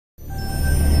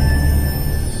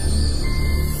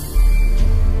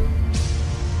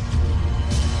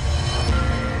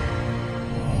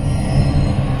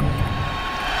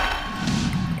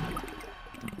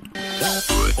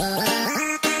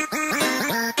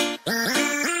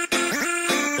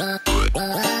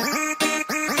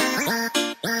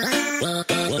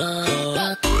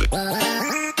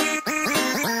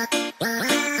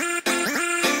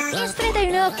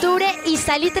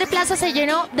Salitre Plaza se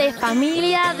llenó de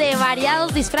familia, de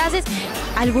variados disfraces,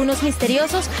 algunos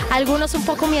misteriosos, algunos un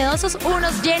poco miedosos,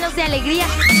 unos llenos de alegría.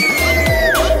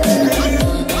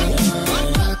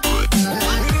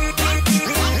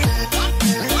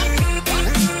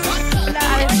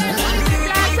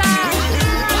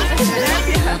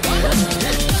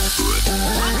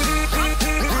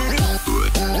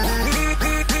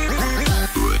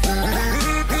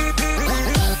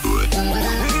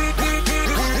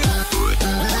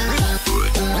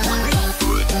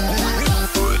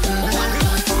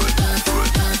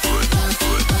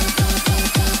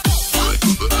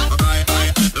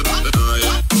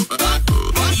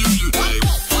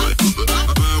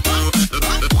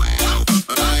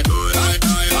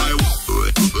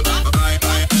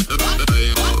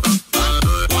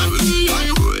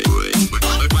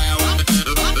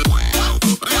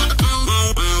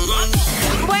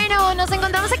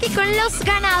 Los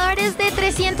ganadores de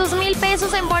 300.000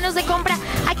 pesos en bonos de compra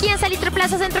aquí en Salitre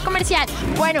Plaza Centro Comercial.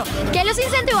 Bueno, ¿qué los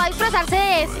incentivó a disfrazarse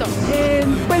de esto?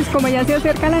 Pues como ya se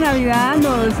acerca la Navidad,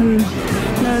 nos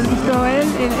gustó el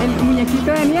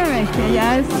muñequito de nieve, que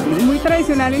ya es muy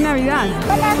tradicional en Navidad.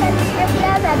 Hola Salitre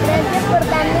Plaza, gracias por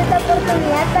darnos la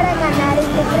oportunidad para ganar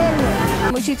este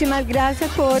premio. Muchísimas gracias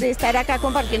por estar acá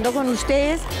compartiendo con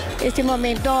ustedes este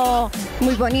momento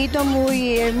muy bonito,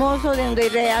 muy hermoso, donde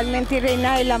realmente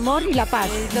reina el amor y la paz.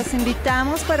 Los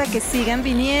invitamos para que sigan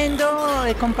viniendo,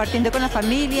 compartiendo con la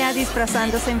familia,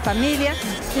 disfrazándose en familia.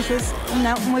 Eso es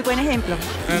un muy buen ejemplo.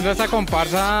 Es nuestra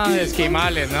comparsa de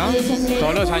esquimales, ¿no?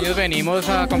 Todos los años venimos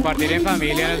a compartir en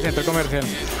familia en el centro comercial.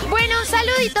 Bueno, un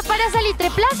saludito para Salitre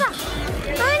Plaza.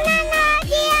 ¡Una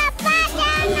noche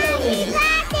para Navidad!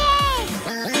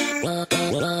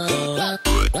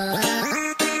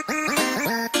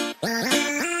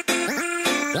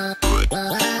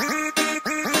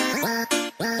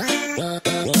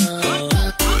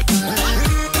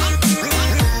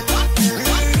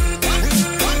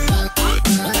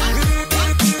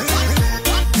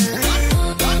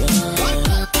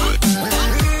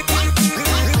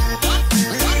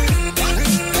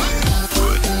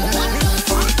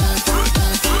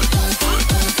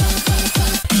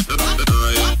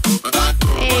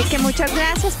 Muchas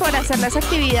gracias por hacer las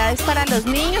actividades para los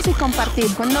niños y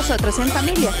compartir con nosotros en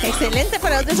familia. Excelente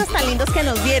por los dulces tan lindos que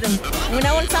nos dieron.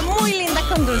 Una bolsa muy linda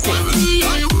con dulces.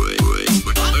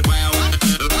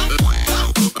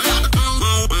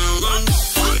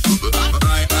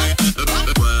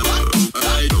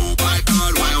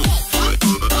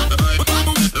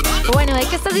 Bueno, ¿de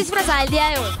qué estás disfrazada el día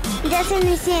de hoy? Ya se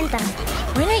me sienta.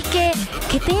 Bueno, ¿y qué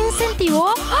te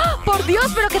incentivó? ¡Oh, por Dios!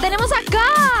 ¿Pero qué tenemos acá?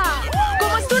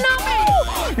 ¿Cómo es tu nombre?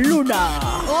 Luna.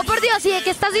 Oh, por Dios, ¿y de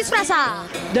qué estás disfrazada?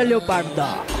 De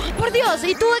leopardo. Por Dios,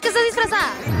 ¿y tú de qué estás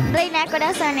disfrazada? Reina de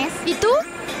corazones. ¿Y tú?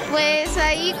 Pues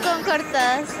ahí con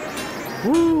cortadas.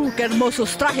 ¡Qué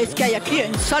hermosos trajes que hay aquí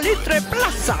en Salitre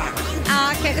Plaza!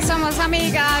 Que somos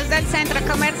amigas del centro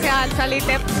comercial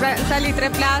Salitre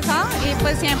Plaza y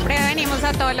pues siempre venimos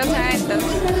a todos los eventos.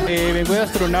 Vengo de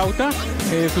astronauta,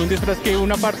 fue un disfraz que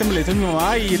una parte me la hizo mi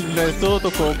mamá y el resto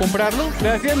tocó comprarlo.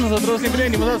 Gracias, nosotros siempre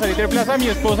venimos a Salitre Plaza, a mi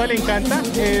esposa le encanta,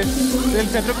 es el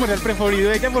centro comercial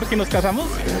preferido de ella porque nos casamos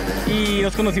y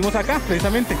nos conocimos acá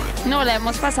precisamente. No, la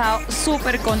hemos pasado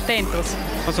súper contentos.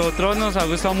 Nosotros nos ha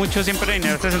gustado mucho siempre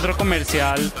venir a este centro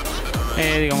comercial,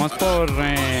 digamos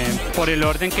por el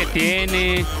orden que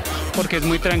tiene, porque es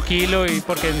muy tranquilo y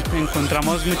porque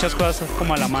encontramos muchas cosas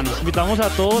como a la mano. Invitamos a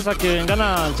todos a que vengan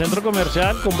al centro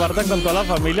comercial, compartan con toda la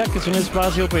familia, que es un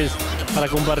espacio pues para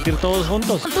compartir todos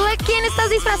juntos. ¿Tú de quién estás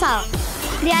disfrazado?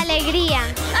 De alegría.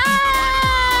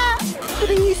 ¡Ah!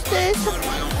 Tristeza.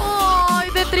 ¡Ay,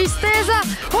 de tristeza!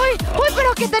 ¡Uy,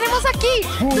 pero qué tenemos aquí!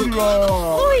 ¡Uy!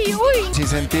 Se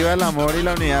incentiva el amor y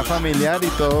la unidad familiar y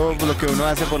todo lo que uno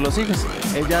hace por los hijos.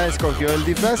 Ella escogió el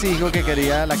disfraz y dijo que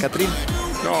quería la Catrina.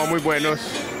 No, muy buenos,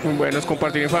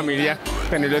 compartir en familia,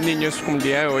 tener los niños como el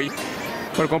día de hoy,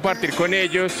 por compartir con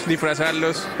ellos,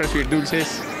 disfrazarlos, recibir dulces.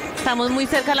 Estamos muy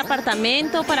cerca del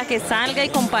apartamento para que salga y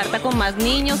comparta con más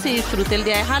niños y disfrute el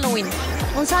día de Halloween.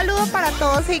 Un saludo para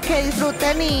todos y que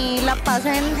disfruten y la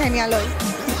pasen genial hoy.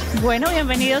 Bueno,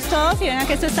 bienvenidos todos y vengan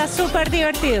que esto está súper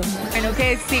divertido. Bueno,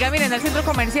 que sigan mirando al centro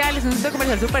comercial, es un centro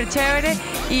comercial súper chévere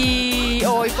y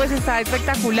hoy pues está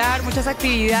espectacular, muchas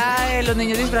actividades, los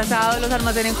niños disfrazados, los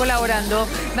almacenes colaborando,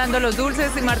 dando los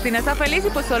dulces y Martina está feliz y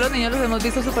pues todos los niños los hemos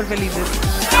visto súper felices.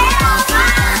 ¡Quiero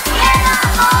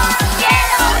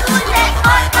dulces,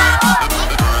 por favor!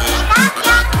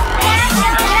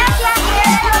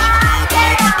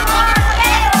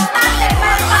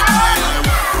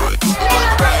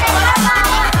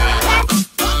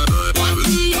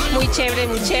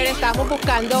 Muy chévere, estábamos buscando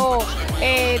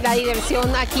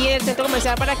diversión aquí en el centro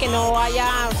comercial para que no haya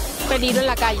peligro en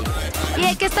la calle. ¿Y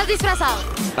de qué estás disfrazado?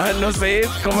 No sé,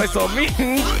 como es zombie.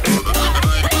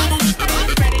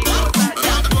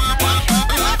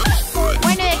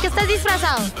 Bueno, ¿y de qué estás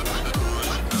disfrazado?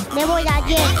 De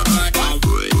boyaguer.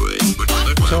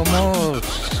 Somos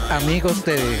amigos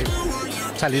de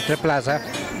Salitre Plaza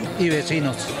y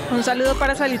vecinos. Un saludo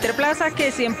para Salitre Plaza,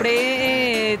 que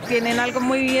siempre tienen algo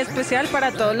muy especial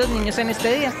para todos los niños en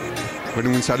este día.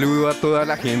 Bueno, un saludo a toda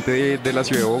la gente de la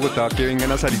ciudad de Bogotá que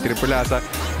vengan a Salitre Plaza,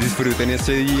 disfruten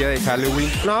este día de Halloween.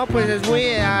 No, pues es muy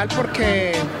ideal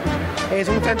porque es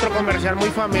un centro comercial muy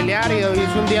familiar y hoy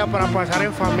es un día para pasar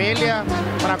en familia,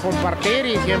 para compartir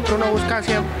y siempre uno busca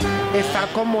estar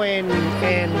como en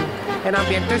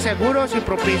ambientes seguros y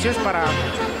propicios para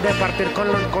departir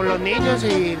con los niños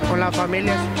y con las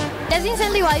familias. ¿Les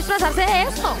incentivó a disfrazarse de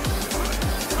esto?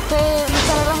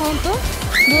 Estar juntos,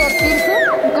 divertirse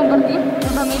y compartir en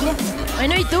familia.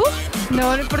 Bueno, ¿y tú?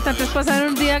 No, lo importante es pasar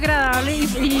un día agradable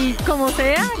y como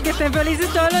sea, que estén felices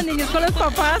todos los niños con los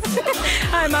papás.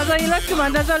 Además, ahí los que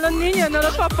mandan son los niños, no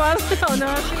los papás.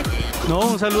 No,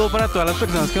 un saludo para todas las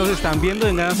personas que nos están viendo.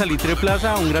 Vengan a Salitre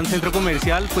Plaza, un gran centro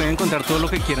comercial. Pueden encontrar todo lo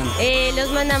que quieran.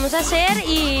 Los mandamos a hacer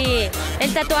y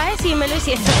el tatuaje sí me lo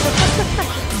hicieron.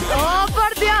 ¡Oh,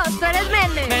 por Dios! ¿Tú eres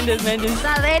Méndez? Méndez.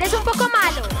 A ver, ¿es un poco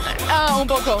malo? Un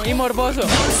poco, y morboso.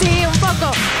 Sí, un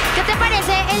poco. ¿Qué te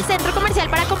parece el centro comercial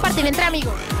para compartir entre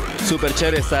amigos? Súper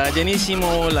chévere, está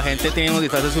llenísimo, la gente tiene unos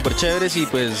disfraces súper chéveres y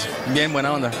pues bien,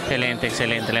 buena onda. Excelente,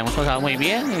 excelente. Le hemos pasado muy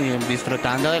bien y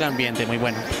disfrutando del ambiente, muy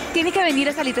bueno. Tiene que venir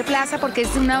a Salitre Plaza porque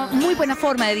es una muy buena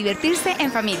forma de divertirse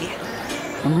en familia.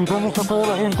 Invitamos a toda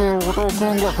la gente de Bogotá que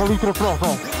venga a Salitre Plaza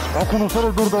a conocer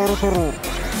el verdadero terror.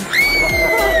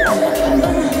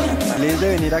 Feliz de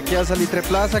venir aquí a Salitre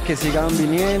Plaza, que sigan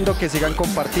viniendo, que sigan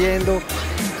compartiendo,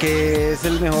 que es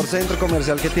el mejor centro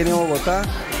comercial que tiene Bogotá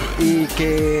y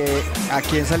que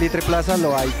aquí en Salitre Plaza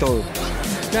lo hay todo.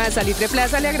 A Salitre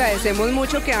Plaza le agradecemos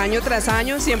mucho que año tras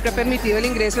año siempre ha permitido el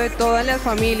ingreso de todas las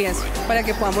familias para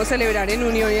que podamos celebrar en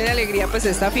unión y en alegría pues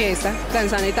esta fiesta tan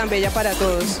sana y tan bella para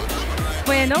todos.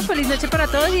 Bueno, feliz noche para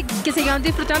todos y que sigamos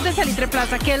disfrutando de Salitre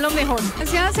Plaza, que es lo mejor.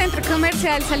 Gracias, Centro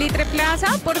Comercial Salitre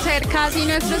Plaza, por ser casi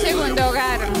nuestro segundo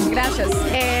hogar. Gracias.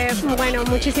 Bueno,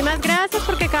 muchísimas gracias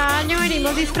porque cada año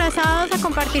venimos disfrazados a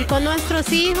compartir con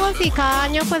nuestros hijos y cada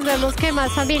año pues vemos que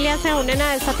más familias se unen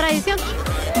a esta tradición.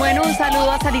 Bueno, un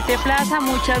saludo a Salitre Plaza,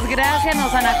 muchas gracias,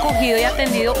 nos han acogido y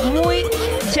atendido muy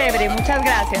chévere, muchas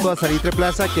gracias. A Salitre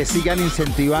Plaza que sigan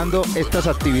incentivando estas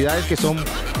actividades que son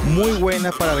muy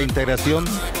buenas para la integración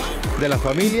de las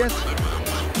familias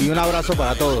y un abrazo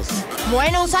para todos.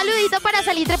 Bueno, un saludito para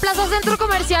Salitre Plaza Centro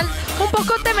Comercial, un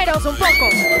poco temeroso, un poco.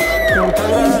 Muchas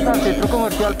gracias al Centro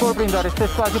Comercial por brindar este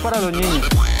espacio para los niños.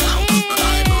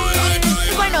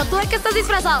 Bueno, ¿tú de qué estás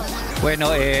disfrazado?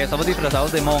 Bueno, estamos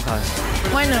disfrazados de monjas.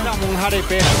 Bueno. La monja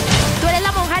arepera. ¿Tú eres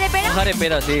la monja arepera? Monja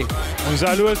arepera, sí. Un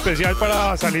saludo especial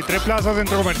para Salitre Plaza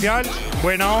Centro Comercial.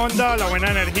 Buena onda, la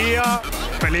buena energía.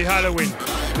 Feliz Halloween.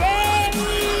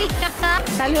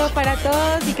 Saludos para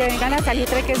todos y que vengan a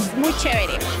Salitre, que es muy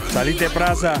chévere. Salitre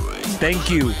Plaza, thank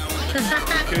you.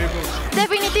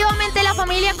 Definitivamente la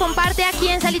familia comparte aquí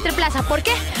en Salitre Plaza. ¿Por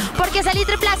qué? Porque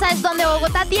Salitre Plaza es donde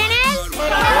Bogotá tiene el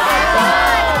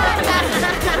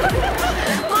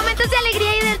momentos de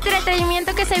alegría y de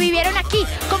entretenimiento que se vivieron aquí,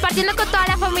 compartiendo con toda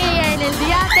la familia en el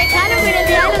día de Halloween, el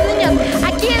día de los niños,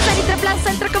 aquí en Salitre Plaza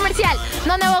Centro Comercial,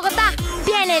 donde Bogotá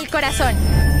tiene el corazón.